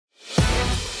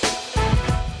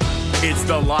It's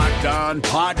the Locked On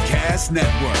Podcast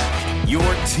Network, your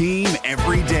team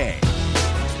every day.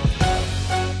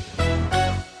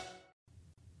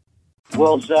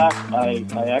 Well, Zach, I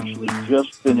actually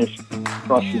just finished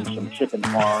crushing some chicken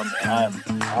farm,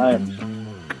 and I am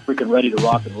freaking ready to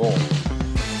rock and roll.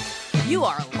 You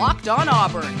are Locked On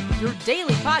Auburn, your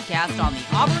daily podcast on the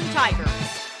Auburn Tigers.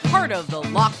 Part of the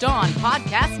Locked On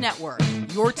Podcast Network,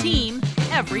 your team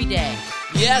every day.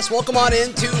 Yes, welcome on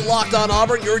into Locked On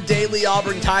Auburn, your daily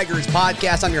Auburn Tigers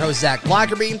podcast. I'm your host, Zach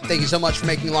Blackerby. Thank you so much for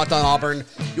making Locked On Auburn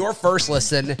your first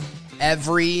listen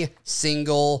every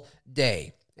single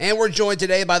day. And we're joined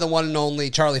today by the one and only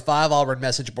Charlie 5, Auburn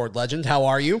message board legend. How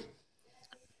are you?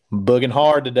 Booging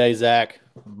hard today, Zach.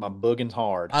 My booging's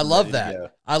hard. I love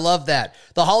that. I love that.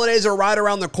 The holidays are right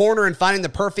around the corner, and finding the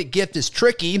perfect gift is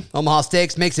tricky. Omaha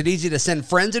Steaks makes it easy to send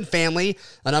friends and family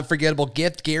an unforgettable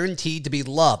gift guaranteed to be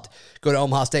loved. Go to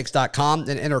omahasteaks.com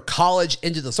and enter college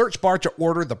into the search bar to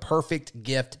order the perfect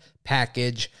gift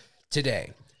package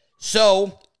today.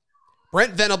 So,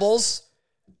 Brent Venables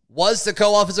was the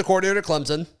co-offensive coordinator at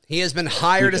Clemson. He has been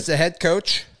hired as the head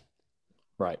coach.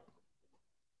 Right.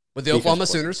 With the Oklahoma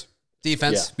Sooners.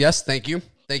 Defense. Yeah. Yes, thank you.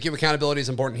 Thank you. Accountability is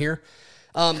important here.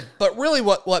 But really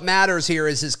what matters here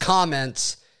is his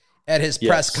comments at his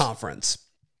press conference,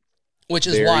 which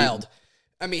is wild.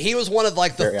 I mean, he was one of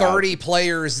like the 30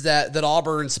 players that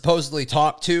Auburn supposedly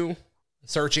talked to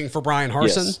searching for Brian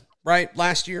Harsin, right,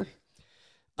 last year.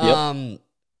 Yep.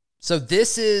 So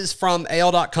this is from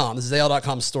AL.com. This is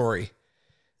AL.com's story.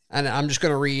 And I'm just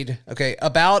going to read. Okay.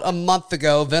 About a month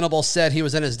ago, Venables said he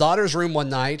was in his daughter's room one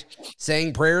night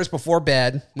saying prayers before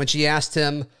bed when she asked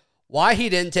him why he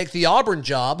didn't take the Auburn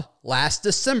job last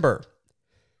December.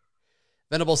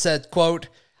 Venables said, quote,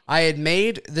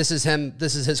 this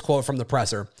is his quote from the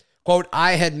presser. Quote,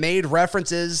 I had made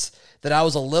references that I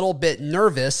was a little bit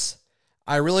nervous.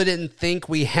 I really didn't think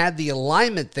we had the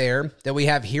alignment there that we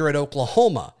have here at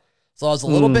Oklahoma. So I was a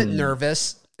little bit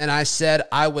nervous, and I said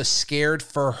I was scared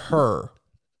for her.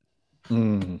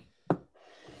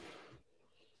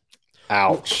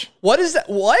 Ouch. What is that?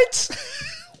 What?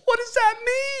 What does that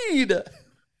mean?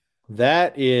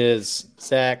 That is,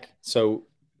 Zach, so,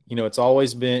 it's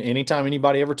always been, anytime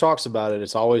anybody ever talks about it,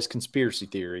 it's always conspiracy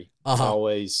theory. It's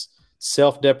always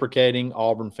self-deprecating,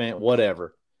 Auburn fan,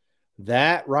 whatever.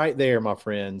 That right there, my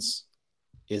friends,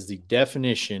 is the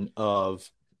definition of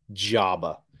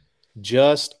Jabba.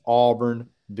 Just Auburn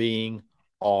being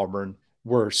Auburn.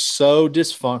 We're so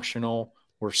dysfunctional.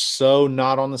 We're so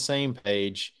not on the same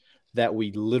page that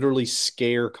we literally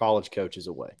scare college coaches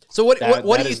away. So what do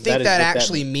you think that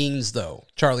actually means, though,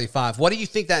 Charlie 5? What do you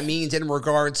think that means in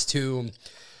regards to,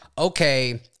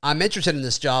 okay, I'm interested in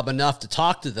this job enough to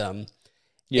talk to them,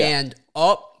 and,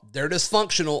 they're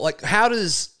dysfunctional. Like, how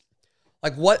does,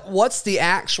 like, what's the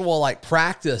actual, like,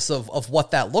 practice of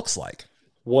what that looks like?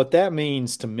 What that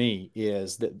means to me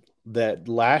is that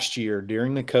last year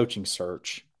during the coaching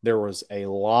search, there was a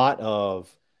lot of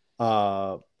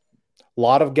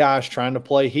guys trying to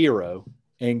play hero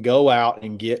and go out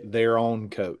and get their own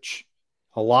coach.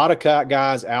 A lot of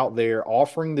guys out there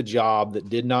offering the job that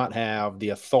did not have the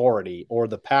authority or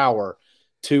the power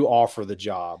to offer the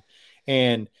job.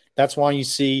 And that's why you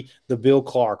see the Bill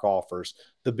Clark offers,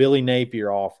 the Billy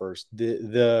Napier offers,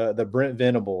 the Brent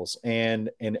Venables, and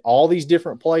all these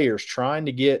different players trying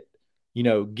to get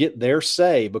their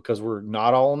say because we're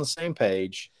not all on the same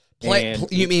page.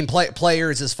 You mean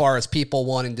players as far as people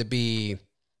wanting to be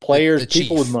players, the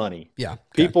people chief. with money, okay.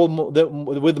 People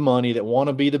with money that want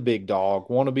to be the big dog,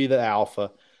 want to be the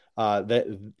alpha.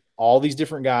 That all these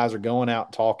different guys are going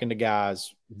out talking to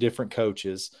guys, different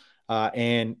coaches,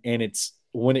 and it's.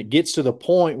 When it gets to the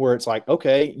point where it's like,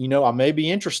 okay, I may be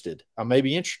interested. And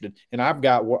I've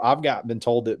been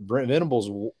told that Brent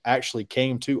Venables actually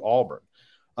came to Auburn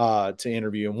to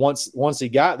interview. And once he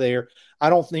got there, I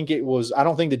don't think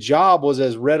the job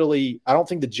was really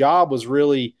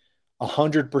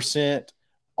 100%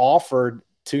 offered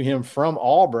to him from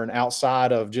Auburn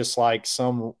outside of just like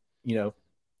some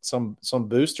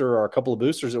booster or a couple of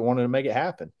boosters that wanted to make it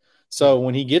happen. So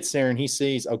when he gets there and he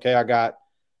sees, okay,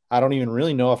 I don't even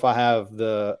really know if I have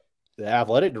the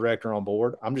athletic director on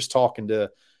board. I'm just talking to,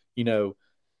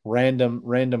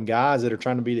 random guys that are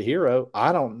trying to be the hero.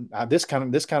 This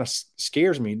kind of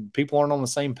scares me. People aren't on the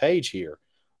same page here.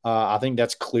 I think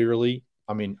that's clearly,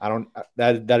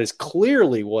 that is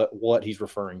clearly what he's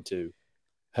referring to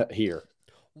here.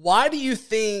 Why do you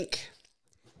think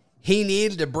he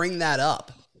needed to bring that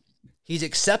up? He's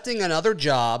accepting another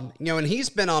job, and he's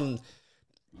been on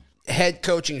head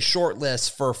coaching short lists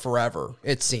for forever,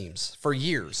 it seems, for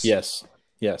years. Yes.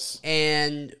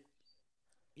 And,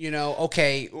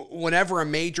 okay, whenever a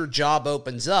major job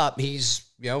opens up, he's,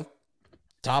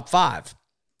 top 5.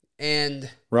 And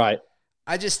right.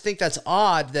 I just think that's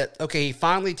odd that, okay, he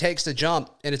finally takes the jump,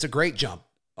 and it's a great jump.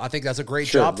 I think that's a great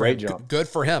job for him. Jump. Good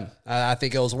for him. I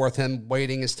think it was worth him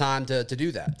waiting his time to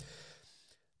do that.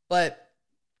 But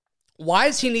why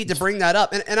does he need to bring that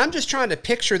up? And I'm just trying to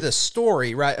picture this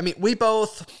story, right? I mean, we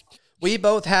both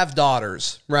have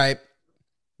daughters, right?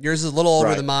 Yours is a little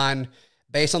older than mine.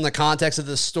 Based on the context of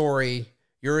this story,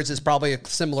 yours is probably a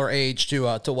similar age to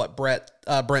what Brent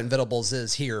Venables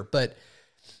is here. But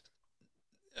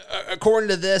according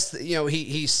to this,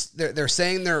 they're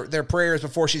saying their prayers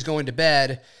before she's going to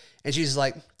bed, and she's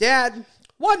like, "Dad,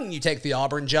 why didn't you take the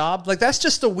Auburn job?" Like, that's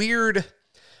just a weird.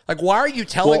 Like, why are you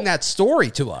telling that story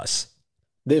to us?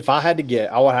 If I had to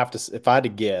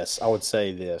guess, I would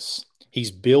say this: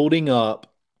 he's building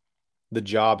up the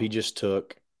job he just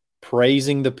took,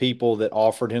 praising the people that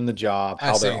offered him the job,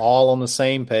 how they're all on the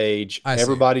same page,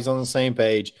 everybody's on the same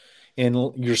page. And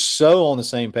you're so on the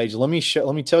same page. Let me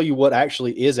tell you what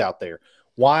actually is out there.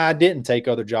 Why I didn't take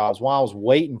other jobs. Why I was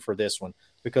waiting for this one,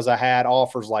 because I had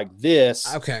offers like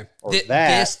this. Okay, or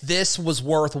that. This was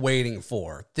worth waiting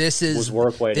for. This is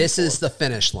the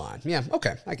finish line. Yeah.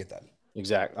 Okay, I get that.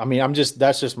 Exactly. I mean,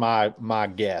 that's just my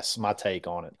guess, my take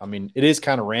on it. I mean, it is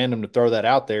kind of random to throw that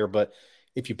out there, but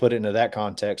if you put it into that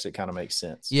context, it kind of makes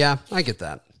sense. Yeah, I get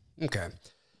that. Okay.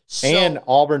 And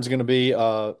Auburn's going to be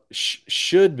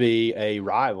should be a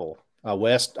rival.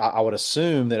 West, I would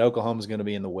assume that Oklahoma's going to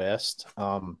be in the West.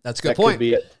 That's a good point.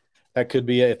 That could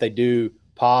be if they do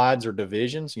pods or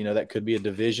divisions. That could be a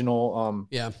divisional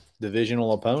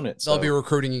opponent. They'll be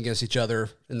recruiting against each other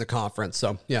in the conference.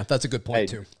 So yeah, that's a good point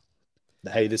too.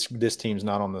 Hey, this team's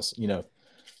not on this.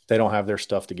 They don't have their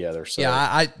stuff together. So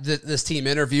yeah, this team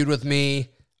interviewed with me.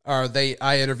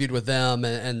 I interviewed with them,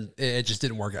 and it just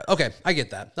didn't work out. Okay, I get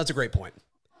that. That's a great point.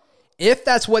 If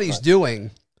that's what he's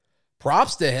doing,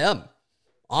 props to him.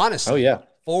 Honestly. Oh, yeah.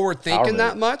 Forward thinking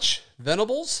that much?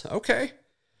 Venables? Okay.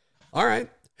 All right.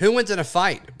 Who wins in a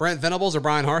fight? Brent Venables or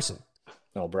Brian Harsin?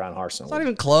 No, Brian Harsin. It's not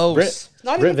even close.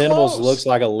 Brent Venables looks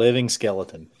like a living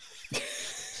skeleton.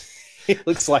 He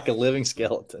looks like a living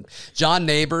skeleton. John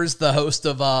Neighbors, the host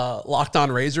of Locked On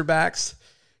Razorbacks,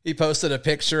 he posted a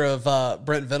picture of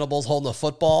Brent Venables holding a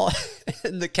football,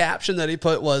 and the caption that he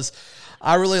put was,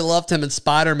 "I really loved him in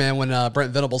Spider-Man when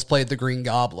Brent Venables played the Green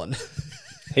Goblin."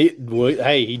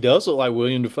 He does look like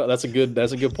William Dafoe. That's a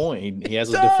good point. He has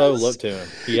a Dafoe look to him.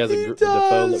 He has a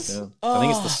Dafoe look to him. I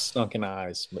think it's the sunken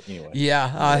eyes, but anyway.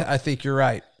 Yeah, I think you're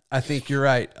right.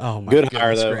 Oh my good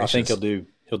hire though. Gracious. I think he'll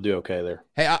do okay there.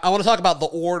 Hey, I want to talk about the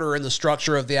order and the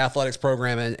structure of the athletics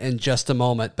program in just a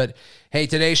moment. But hey,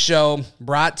 today's show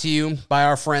brought to you by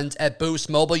our friends at Boost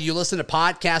Mobile. You listen to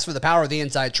podcasts for the power of the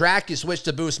inside track. You switch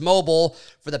to Boost Mobile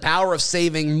for the power of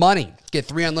saving money. Get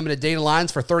 3 unlimited data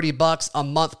lines for $30 a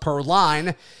month per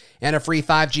line and a free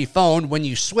 5G phone when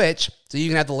you switch, so you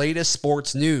can have the latest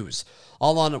sports news,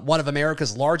 all on one of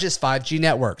America's largest 5G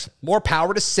networks. More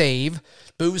power to save.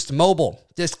 Boost Mobile.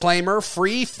 Disclaimer,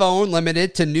 free phone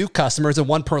limited to new customers and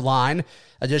 1 per line.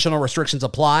 Additional restrictions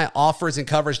apply. Offers and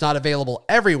coverage not available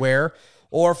everywhere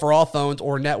or for all phones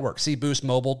or networks. See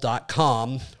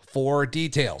boostmobile.com for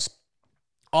details.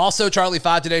 Also, Charlie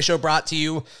 5 Today Show brought to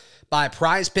you by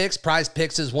Prize Picks. Prize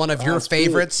Picks is one of your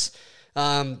favorites.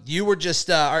 You were just,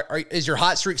 is your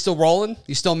hot streak still rolling?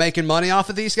 You still making money off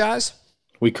of these guys?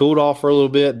 We cooled off for a little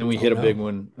bit, then we hit a big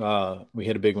one. We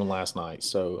hit a big one last night,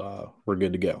 so we're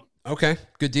good to go. Okay,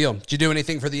 good deal. Did you do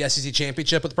anything for the SEC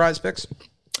championship with Prize Picks?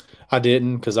 I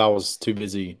didn't, because I was too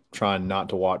busy trying not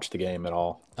to watch the game at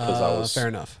all. Fair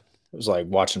enough. It was like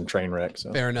watching train wreck.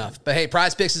 So. Fair enough. But hey,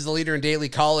 Prize Picks is the leader in daily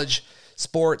college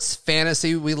sports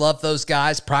fantasy. We love those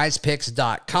guys.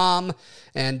 PrizePicks.com.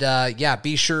 And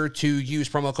be sure to use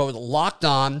promo code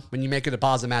LOCKEDON when you make a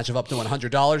deposit match of up to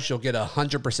 $100. You'll get a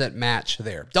 100% match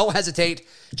there. Don't hesitate.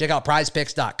 Check out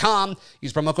PrizePicks.com.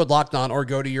 Use promo code LOCKEDON or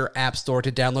go to your app store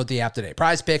to download the app today.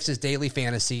 Prize Picks is daily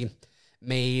fantasy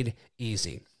made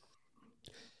easy.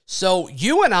 So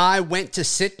you and I went to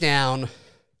sit down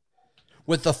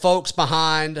with the folks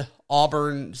behind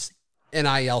Auburn's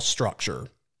NIL structure.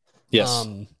 Yes.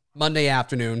 Monday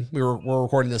afternoon. We're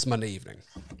recording this Monday evening.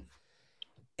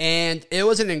 And it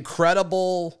was an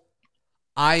incredible,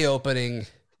 eye-opening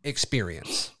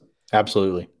experience.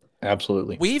 Absolutely.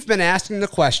 We've been asking the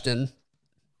question,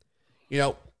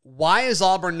 why is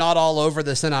Auburn not all over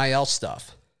this NIL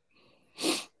stuff?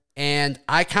 And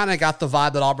I kind of got the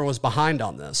vibe that Auburn was behind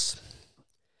on this.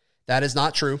 That is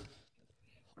not true.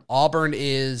 Auburn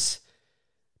is,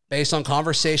 based on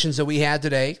conversations that we had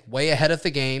today, way ahead of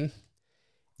the game.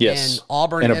 Yes. And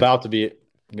Auburn about to be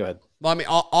Go ahead. Well, I mean,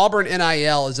 Auburn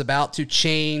NIL is about to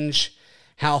change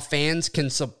how fans can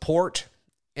support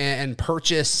and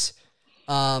purchase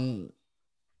goods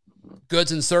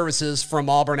and services from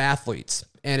Auburn athletes,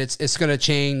 and it's going to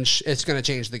change. It's going to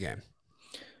change the game.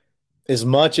 As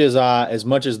much as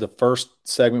the first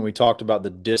segment we talked about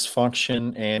the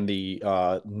dysfunction and the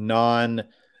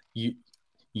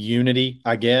non-unity,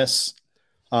 I guess.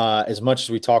 As much as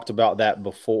we talked about that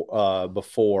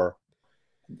before,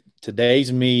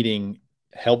 today's meeting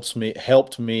helped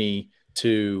me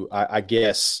to, I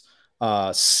guess,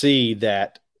 see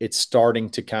that it's starting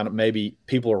to kind of, maybe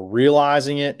people are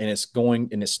realizing it, and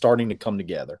it's starting to come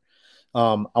together.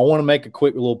 I want to make a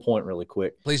quick little point really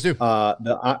quick. Please do.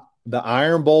 The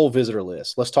Iron Bowl visitor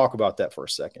list. Let's talk about that for a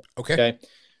second. Okay.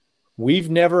 We've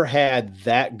never had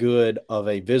that good of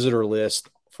a visitor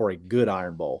list for a good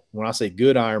Iron Bowl. When I say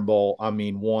good Iron Bowl, I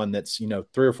mean one that's, 3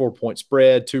 or 4 point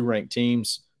spread, 2 ranked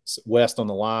teams west on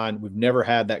the line. We've never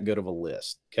had that good of a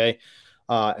list. Okay.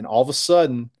 And all of a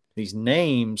sudden, these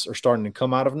names are starting to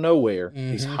come out of nowhere.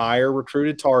 Mm-hmm. These higher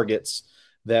recruited targets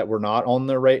that were not on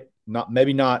the rate,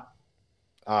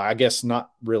 I guess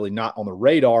not really not on the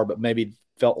radar, but maybe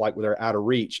felt like they're out of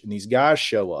reach. And these guys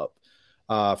show up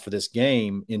for this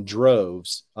game in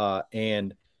droves,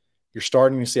 and you're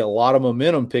starting to see a lot of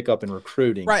momentum pick up in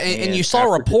recruiting. Right, and you saw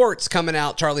reports coming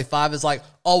out, Charlie 5, is like,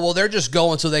 oh, well, they're just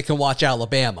going so they can watch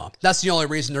Alabama. That's the only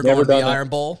reason they're going to the Iron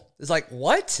Bowl. It's like,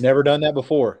 what? Never done that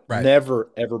before. Right. Never,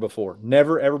 ever before.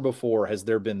 Never, ever before has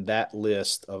there been that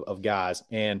list of guys.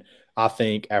 And I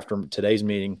think after today's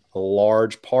meeting, a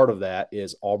large part of that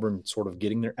is Auburn sort of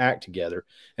getting their act together.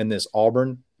 And this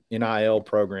Auburn NIL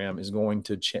program is going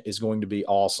to be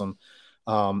awesome.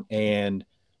 And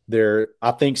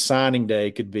I think signing day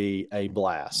could be a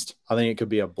blast. I think it could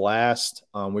be a blast.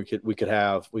 We could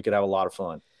have a lot of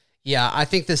fun. Yeah, I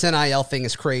think this NIL thing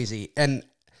is crazy. And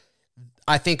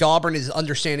I think Auburn is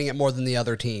understanding it more than the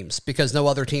other teams because no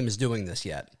other team is doing this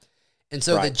yet. And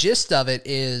so the gist of it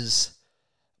is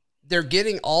they're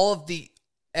getting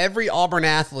every Auburn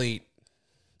athlete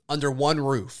under one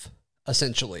roof,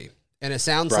 essentially. And it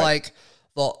sounds like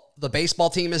the baseball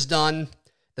team is done.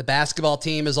 The basketball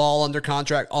team is all under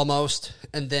contract almost.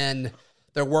 And then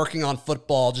they're working on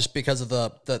football just because of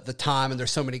the time, and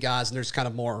there's so many guys, and there's kind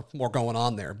of more going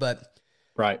on there. But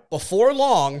before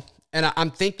long, and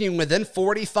I'm thinking within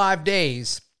 45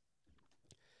 days,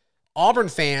 Auburn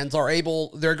fans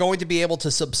they're going to be able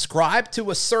to subscribe to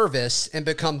a service and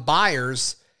become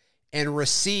buyers and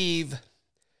receive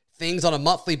things on a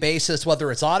monthly basis, whether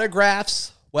it's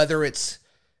autographs, whether it's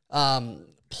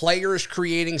players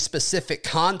creating specific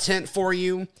content for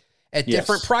you at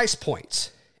different price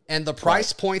points. And the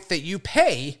price point that you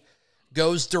pay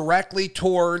goes directly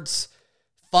towards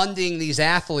funding these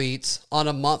athletes on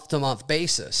a month-to-month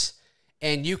basis.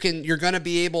 And you're going to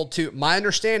be able to, my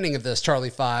understanding of this,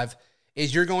 Charlie 5,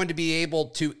 is you're going to be able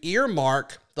to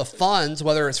earmark the funds,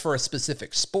 whether it's for a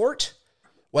specific sport,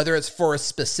 whether it's for a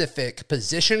specific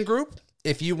position group.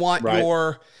 If you want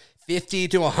your $50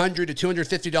 to $100 to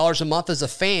 $250 a month as a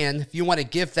fan, if you want to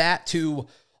give that to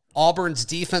Auburn's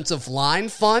defensive line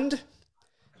fund,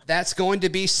 that's going to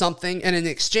be something. And in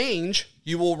exchange,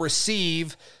 you will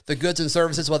receive the goods and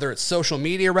services, whether it's social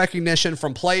media recognition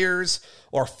from players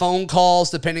or phone calls,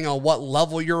 depending on what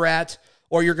level you're at,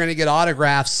 or you're going to get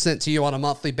autographs sent to you on a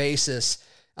monthly basis.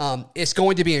 It's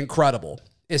going to be incredible.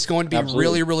 It's going to be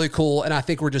really, really cool. And I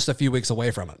think we're just a few weeks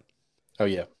away from it. Oh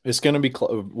yeah. It's going to be,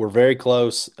 we're very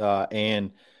close.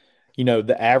 And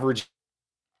the average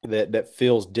that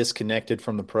feels disconnected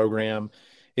from the program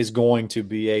is going to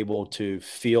be able to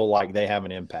feel like they have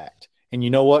an impact. And you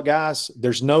know what, guys?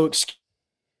 There's no excuse.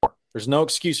 There's no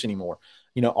excuse anymore.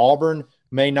 Auburn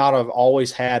may not have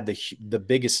always had the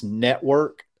biggest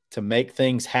network to make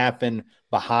things happen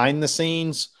behind the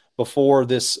scenes before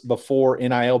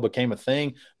NIL became a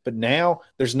thing, but now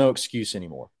there's no excuse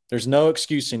anymore. There's no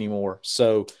excuse anymore.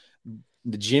 So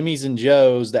the Jimmies and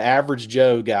Joes, the average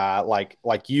Joe guy, like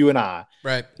you and I,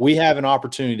 we have an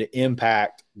opportunity to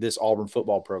impact this Auburn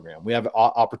football program. We have an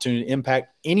opportunity to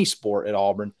impact any sport at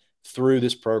Auburn through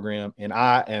this program. And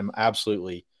I'm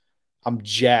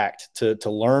jacked to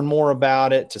learn more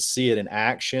about it, to see it in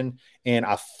action. And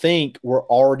I think we're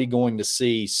already going to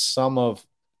see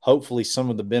hopefully some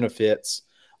of the benefits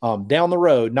down the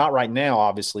road, not right now,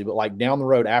 obviously, but like down the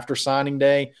road after signing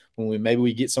day, when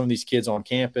we get some of these kids on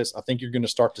campus. I think you're going to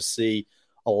start to see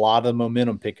a lot of the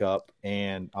momentum pick up,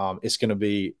 and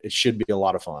it should be a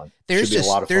lot of fun. There's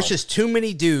just too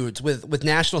many dudes with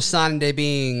National Signing Day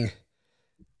being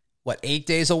 8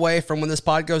 days away from when this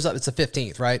pod goes up. It's the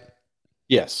 15th, right?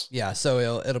 Yes. Yeah.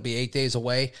 So it'll be 8 days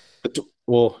away. The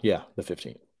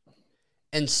 15th.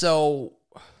 And so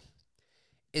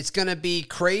it's going to be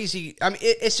crazy. I mean,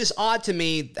 it's just odd to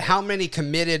me how many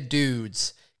committed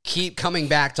dudes keep coming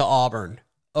back to Auburn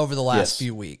over the last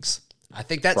few weeks. I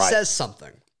think that says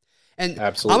something. And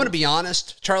absolutely. I'm going to be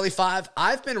honest, Charlie 5,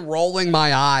 I've been rolling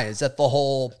my eyes at the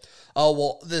whole,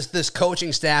 this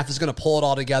coaching staff is going to pull it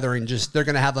all together and they're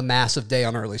going to have a massive day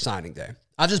on early signing day.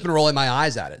 I've just been rolling my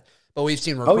eyes at it. But we've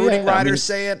seen recruiting writers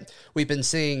say it. We've been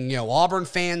seeing, Auburn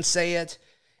fans say it.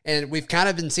 And we've kind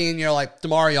of been seeing, like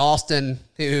Damari Alston,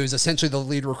 who's essentially the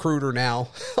lead recruiter now,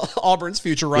 Auburn's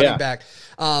future running back.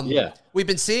 We've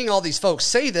been seeing all these folks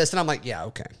say this, and I'm like, yeah,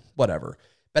 okay, whatever.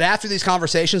 But after these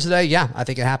conversations today, yeah, I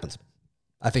think it happens.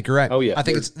 I think you're right. Oh, yeah. I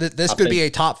think this could be a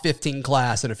top 15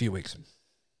 class in a few weeks.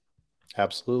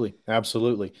 Absolutely.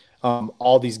 Absolutely.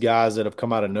 All these guys that have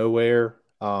come out of nowhere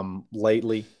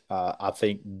lately, I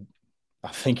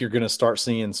think you're going to start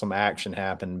seeing some action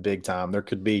happen big time. There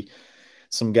could be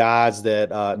some guys that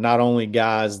not only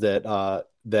guys that are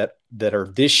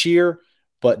this year,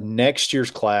 but next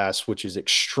year's class, which is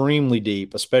extremely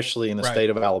deep, especially in the state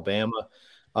of Alabama.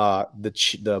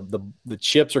 The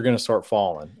chips are going to start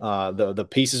falling. The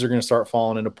pieces are going to start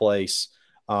falling into place.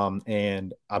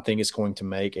 And I think it's going to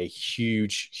make a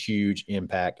huge, huge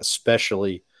impact,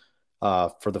 especially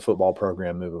for the football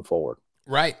program moving forward.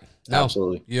 Right. No,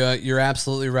 absolutely. Yeah, you're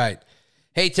absolutely right.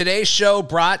 Hey, today's show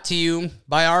brought to you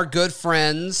by our good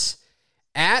friends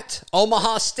at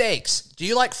Omaha Steaks. Do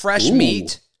you like fresh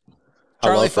meat?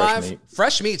 Charlie 5?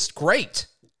 Fresh meat's great.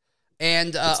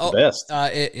 And it's the best.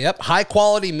 High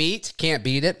quality meat, can't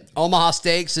beat it. Omaha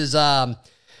Steaks is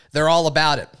they're all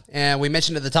about it. And we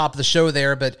mentioned at the top of the show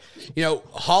there, but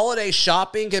holiday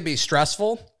shopping can be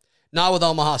stressful. Not with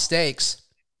Omaha Steaks.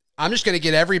 I'm just going to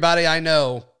get everybody I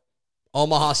know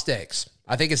Omaha Steaks.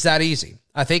 I think it's that easy.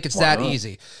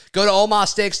 Easy. Go to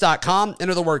omahasteaks.com,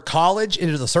 enter the word college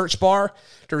into the search bar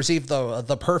to receive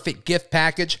the perfect gift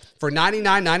package. For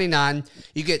 $99.99,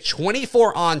 you get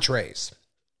 24 entrees.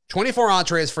 24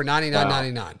 entrees for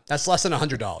 $99.99. That's less than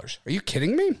 $100. Are you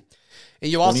kidding me?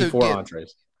 And you also get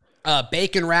entrees.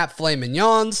 Bacon wrap filet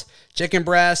mignons, chicken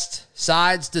breast,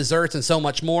 sides, desserts, and so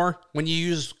much more. When you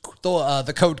use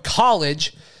the code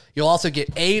COLLEGE, you'll also get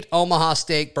 8 Omaha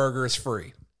Steak burgers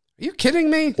free. Are you kidding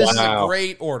me? This is a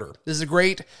great order. This is a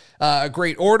great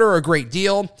order, a great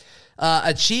deal.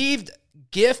 Achieved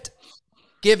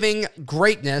gift-giving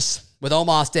greatness with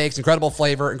Omaha Steaks. Incredible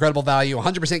flavor, incredible value,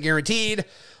 100% guaranteed.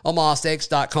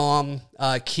 omahasteaks.com,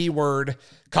 keyword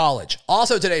college.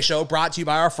 Also today's show brought to you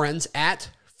by our friends at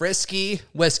Frisky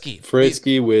Whiskey.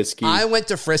 Frisky Whiskey. I went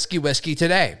to Frisky Whiskey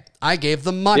today. I gave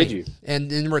them money. Did you?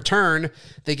 And in return,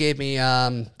 they gave me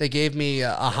a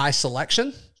high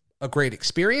selection, a great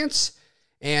experience,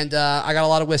 and I got a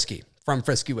lot of whiskey from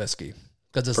Frisky Whiskey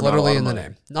because it's literally in the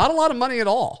name. Not a lot of money at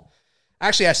all.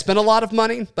 Actually, I spent a lot of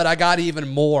money, but I got even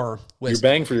more whiskey. Your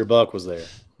bang for your buck was there.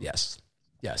 Yes.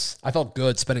 I felt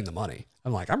good spending the money.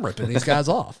 I'm like, I'm ripping these guys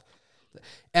off.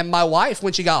 And my wife,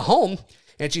 when she got home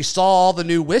and she saw all the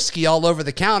new whiskey all over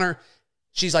the counter,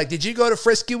 she's like, did you go to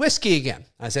Frisky Whiskey again?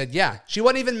 I said, yeah. She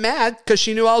wasn't even mad because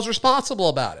she knew I was responsible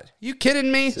about it. You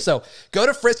kidding me? So go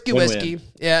to Frisky Whiskey.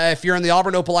 Yeah, if you're in the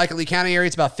Auburn, Opelika, County area,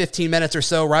 it's about 15 minutes or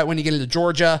so right when you get into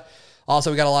Georgia.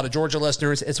 Also, we got a lot of Georgia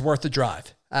listeners. It's worth the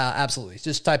drive. Absolutely.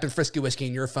 Just type in Frisky Whiskey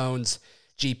in your phone's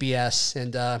GPS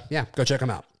and go check them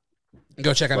out.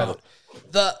 Go check them out.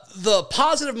 The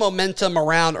positive momentum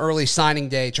around early signing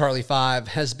day, Charlie 5,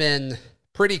 has been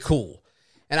pretty cool.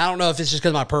 And I don't know if it's just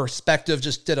because my perspective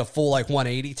just did a full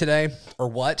 180 today or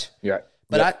what. Yeah.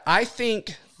 But I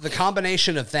think the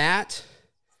combination of that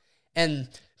and,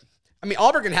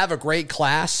 Auburn can have a great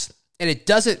class, and it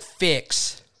doesn't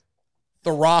fix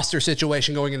the roster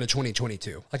situation going into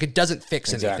 2022. It doesn't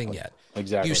fix anything yet.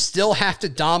 Exactly. You still have to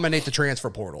dominate the transfer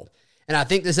portal. And I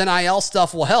think this NIL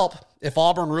stuff will help if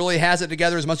Auburn really has it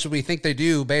together as much as we think they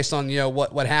do based on,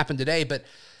 what happened today. But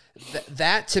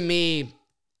that to me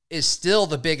is still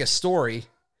the biggest story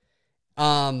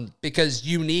because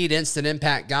you need instant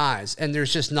impact guys. And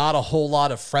there's just not a whole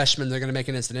lot of freshmen that are going to make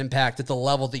an instant impact at the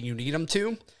level that you need them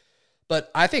to. But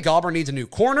I think Auburn needs a new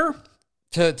corner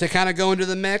to kind of go into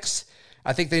the mix.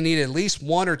 I think they need at least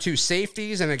 1 or 2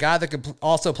 safeties and a guy that could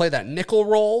also play that nickel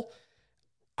role.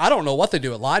 I don't know what they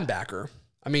do at linebacker.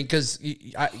 Because do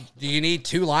you need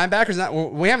 2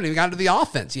 linebackers? We haven't even gotten to the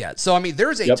offense yet. So,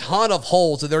 there's a ton of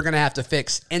holes that they're going to have to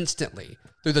fix instantly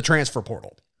through the transfer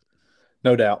portal.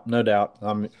 No doubt.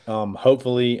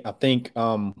 Hopefully, I think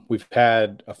we've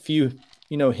had a few,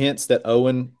 hints that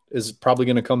Owen is probably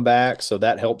going to come back. So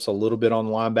that helps a little bit on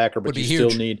linebacker, but you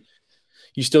still need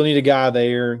you still need a guy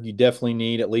there. You definitely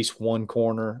need at least one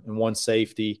corner and one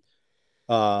safety.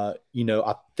 I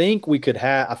think we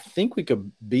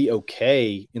could be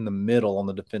okay in the middle on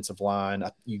the defensive line.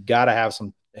 You got to have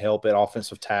some help at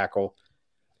offensive tackle.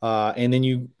 And then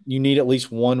you need at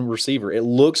least one receiver. It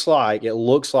looks like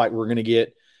we're going to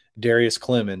get Darius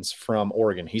Clemens from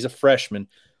Oregon. He's a freshman.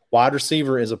 Wide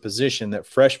receiver is a position that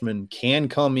freshmen can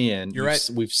come in. You're right.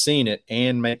 We've seen it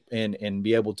and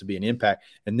be able to be an impact.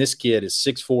 And this kid is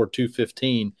 6'4",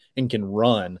 215 and can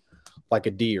run like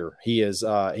a deer. He's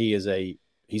a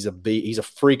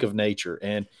freak of nature,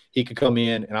 and he could come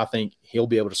in, and I think he'll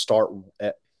be able to start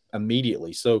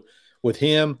immediately. So with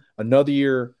him, another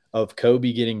year of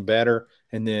Kobe getting better,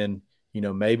 and then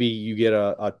maybe you get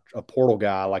a portal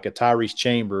guy like a Tyrese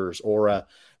Chambers or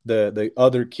the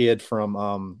other kid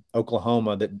from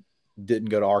Oklahoma that didn't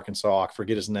go to Arkansas. I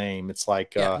forget his name. It's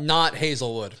like not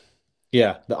Hazelwood.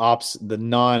 Yeah, the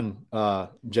non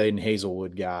Jaden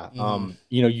Hazelwood guy. Mm.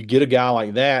 You get a guy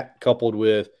like that coupled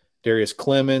with Darius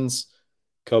Clemens,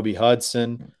 Kobe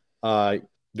Hudson.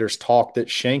 There's talk that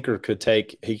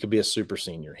Shanker he could be a super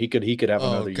senior. He could have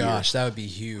another year. Oh gosh, that would be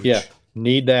huge. Yeah,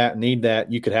 need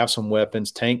that. You could have some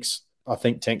weapons. I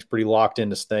think Tank's pretty locked in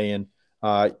to staying.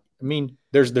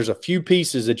 There's a few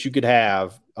pieces that you could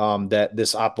have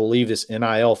that I believe this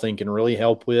NIL thing can really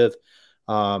help with,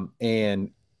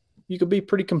 and you could be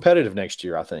pretty competitive next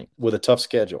year, I think, with a tough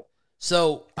schedule.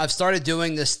 So I've started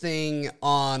doing this thing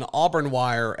on Auburn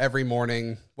Wire every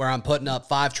morning where I'm putting up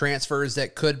 5 transfers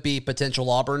that could be potential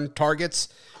Auburn targets.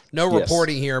 No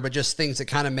reporting here, but just things that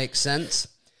kind of make sense.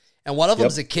 And one of them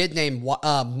is a kid named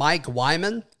Mike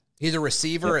Wyman. He's a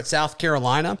receiver at South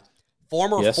Carolina,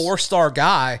 former 4-star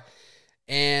guy.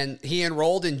 And he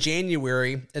enrolled in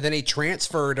January, and then he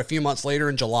transferred a few months later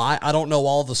in July. I don't know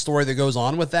all of the story that goes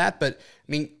on with that, but,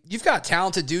 you've got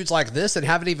talented dudes like this that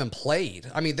haven't even played.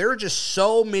 There are just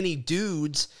so many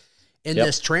dudes in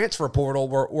this transfer portal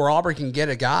where Auburn can get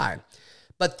a guy.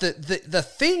 But the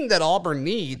thing that Auburn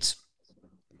needs,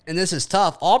 and this is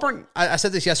tough, Auburn, I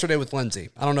said this yesterday with Lindsay.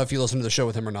 I don't know if you listened to the show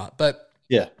with him or not, but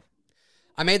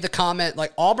I made the comment,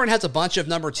 Auburn has a bunch of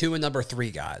number 2 and number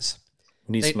 3 guys.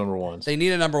 Need some number ones. They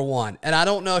need a number 1. And I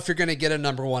don't know if you're going to get a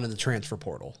number 1 in the transfer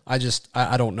portal. I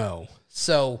don't know.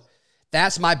 So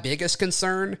that's my biggest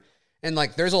concern. And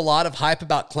there's a lot of hype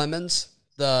about Clemens,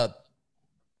 the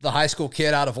high school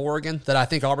kid out of Oregon that I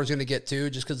think Auburn's going to get too,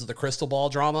 just because of the crystal ball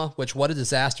drama, which what a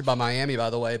disaster by Miami, by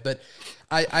the way. But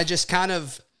I just kind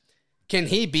of, can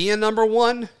he be a number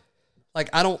 1?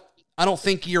 I don't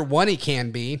think year 1 he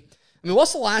can be.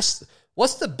 What's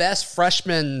the best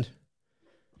freshman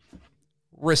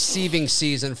receiving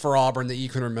season for Auburn that you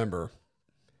can remember?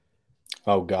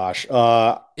 Oh gosh.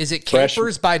 Is it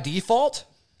Capers by default?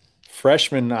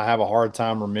 Freshman, I have a hard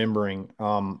time remembering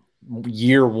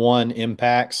year 1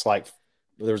 impacts. There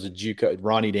was a JUCO,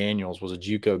 Ronnie Daniels was a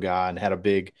JUCO guy and had a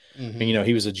big,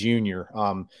 he was a junior.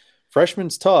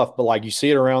 Freshman's tough, but you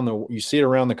see it around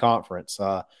the conference.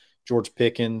 George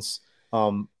Pickens,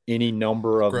 any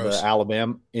number of the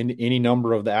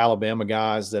Alabama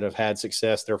guys that have had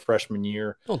success their freshman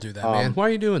year. Don't do that, man. Why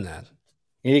are you doing that?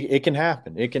 It can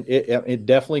happen. It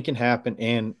definitely can happen.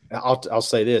 And I'll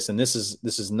say this, and this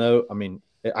is no,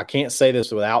 I can't say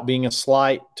this without being a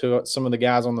slight to some of the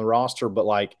guys on the roster,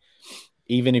 but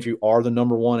even if you are the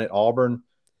number 1 at Auburn,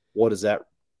 what does that,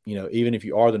 even if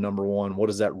you are the number 1, what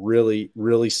does that really,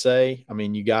 really say? We're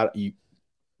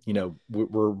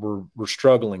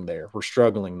struggling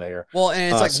there. Well,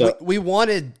 and it's we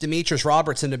wanted Demetrius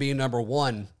Robertson to be number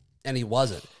 1, and he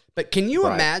wasn't. But can you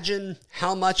imagine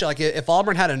how much, if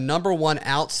Auburn had a number 1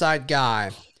 outside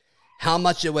guy, how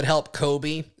much it would help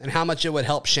Kobe, and how much it would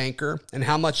help Shanker, and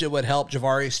how much it would help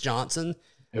Javarius Johnson?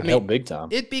 It would help big time.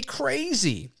 It'd be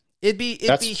crazy. It'd be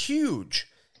huge.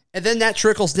 And then that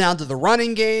trickles down to the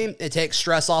running game. It takes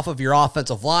stress off of your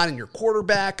offensive line and your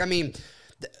quarterback.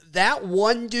 That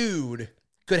one dude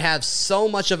could have so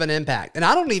much of an impact. And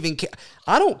I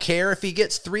don't care if he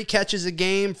gets 3 catches a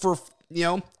game for,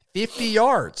 50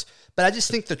 yards. But I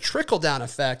just think the trickle down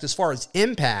effect as far as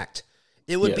impact,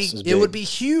 it would be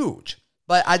huge.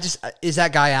 But is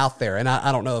that guy out there? And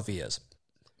I don't know if he is.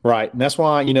 Right. And that's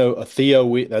why, Theo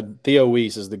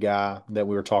Weiss is the guy that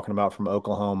we were talking about from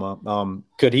Oklahoma.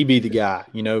 Could he be the guy?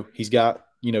 He's got,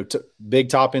 big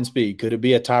top end speed. Could it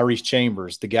be a Tyrese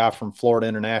Chambers, the guy from Florida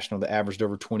International that averaged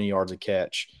over 20 yards a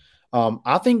catch?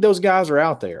 I think those guys are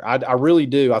out there. I really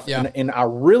do. And I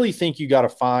really think you got to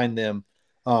find them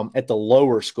at the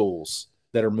lower schools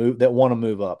that want to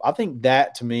move up. I think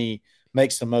that to me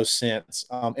makes the most sense.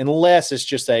 Unless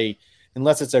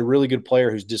it's a really good player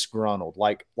who's disgruntled.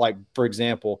 Like for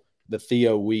example, the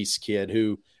Theo Weiss kid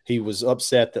who he was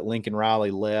upset that Lincoln Riley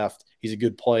left. He's a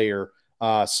good player.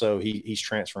 So he's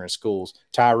transferring schools.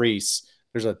 Tyrese,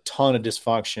 there's a ton of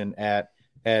dysfunction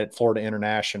at Florida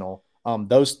International.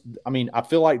 I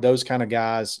feel like those kind of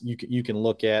guys you can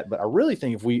look at, but I really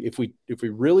think if we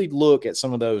really look at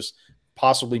some of those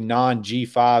possibly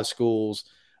non-G5 schools,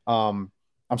 the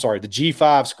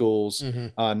G5 schools,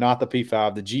 not the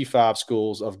P5, the G5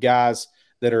 schools of guys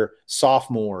that are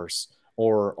sophomores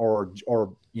or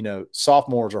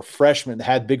sophomores or freshmen that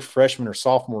had big freshman or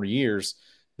sophomore years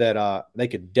that they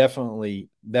could definitely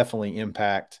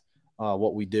impact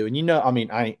what we do. And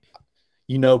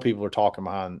people are talking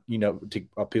behind,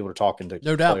 people are talking to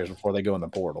players before they go in the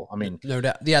portal. I mean, no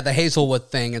doubt. Yeah, the Hazelwood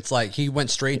thing. It's like he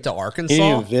went straight to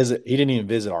Arkansas. He didn't even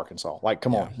visit Arkansas. Like,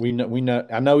 come on, we know.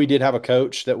 I know he did have a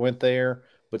coach that went there,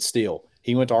 but still,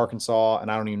 he went to Arkansas,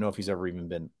 and I don't even know if he's ever even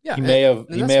been. Yeah, he may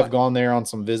have gone there on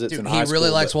some visits. Dude, in high he really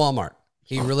school, likes Walmart.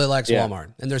 He really likes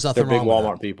Walmart, and there's nothing wrong with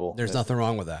Walmart that. Big Walmart people. There's nothing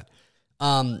wrong with that.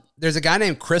 There's a guy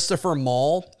named Christopher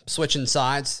Mall switching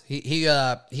sides. He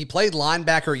played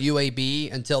linebacker at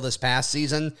UAB until this past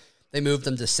season. They moved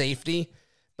him to safety,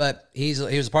 but he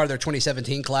was a part of their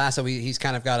 2017 class. So he's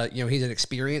kind of got he's an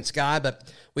experienced guy,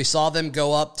 but we saw them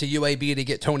go up to UAB to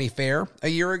get Tony Fair a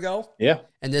year ago. Yeah.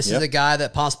 And this is a guy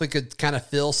that possibly could kind of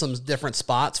fill some different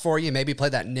spots for you. Maybe play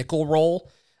that nickel role.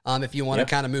 If you want to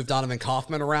kind of move Donovan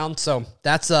Kaufman around. So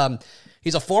that's,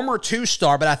 he's a former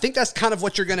 2-star, but I think that's kind of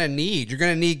what you're going to need. You're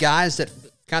going to need guys that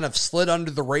kind of slid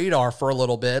under the radar for a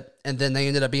little bit, and then they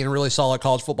ended up being really solid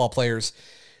college football players.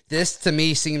 This, to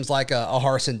me, seems like a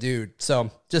Harsin dude. So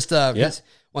just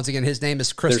once again, his name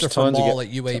is Christopher Mall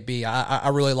at UAB. I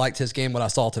really liked his game, what I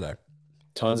saw today.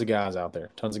 Tons of guys out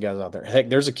there. Heck,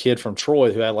 there's a kid from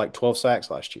Troy who had like 12 sacks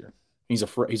last year. He's a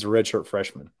redshirt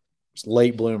freshman. He's a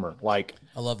late bloomer. Like,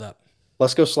 I love that.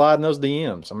 Let's go slide in those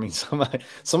DMs. I mean,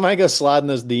 somebody go slide in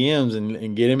those DMs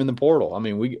and get him in the portal. I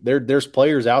mean, there's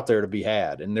players out there to be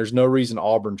had, and there's no reason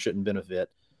Auburn shouldn't benefit.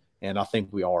 And I think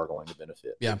we are going to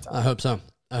benefit. Yeah, I hope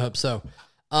so.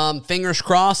 Fingers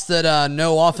crossed that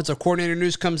no offensive coordinator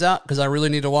news comes out, because I really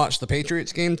need to watch the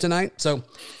Patriots game tonight. So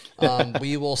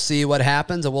we will see what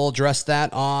happens, and we'll address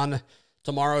that on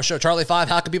tomorrow's show. Charlie 5,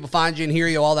 how can people find you and hear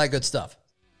you, all that good stuff?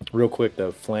 Real quick,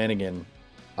 though, Flanagan,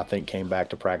 I think, came back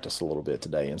to practice a little bit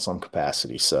today in some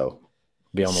capacity. So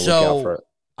be on the lookout for it.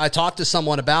 I talked to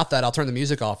someone about that. I'll turn the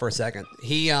music off for a second.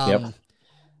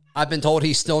 I've been told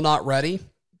he's still not ready,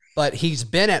 but he's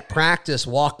been at practice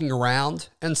walking around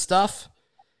and stuff.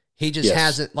 He just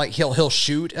hasn't, like, he'll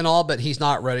shoot and all, but he's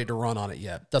not ready to run on it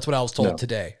yet. That's what I was told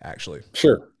today, actually.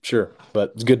 Sure.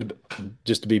 But it's good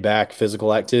to be back.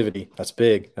 Physical activity. That's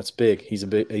big. He's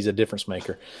a difference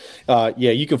maker.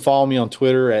 You can follow me on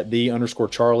Twitter at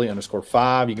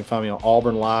 @the_Charlie_5. You can find me on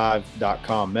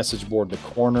auburnlive.com, message board The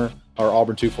Corner, or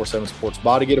Auburn 247 Sports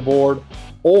Body Get Aboard,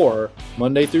 or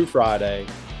Monday through Friday,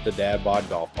 the Dad Bod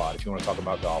Golf Pod. If you want to talk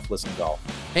about golf, listen to golf.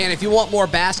 And if you want more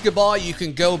basketball, you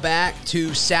can go back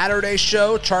to Saturday's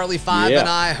show. Charlie 5 and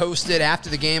I hosted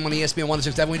after the game on ESPN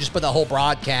 106.7. We just put that whole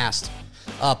broadcast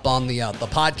up on the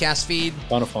podcast feed.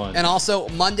 Ton of fun. And also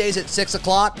Mondays at 6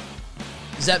 o'clock,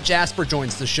 Zep Jasper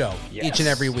joins the show each and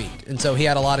every week. And so he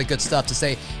had a lot of good stuff to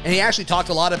say. And he actually talked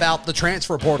a lot about the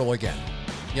transfer portal again.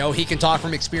 He can talk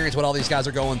from experience what all these guys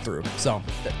are going through. So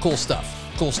cool stuff.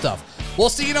 We'll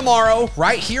see you tomorrow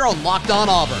right here on Locked On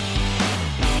Auburn.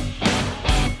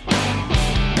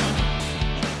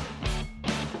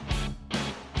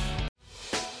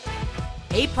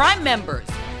 Hey, Prime members,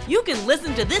 you can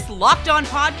listen to this Locked On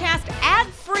podcast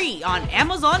ad-free on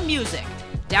Amazon Music.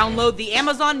 Download the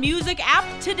Amazon Music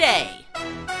app today.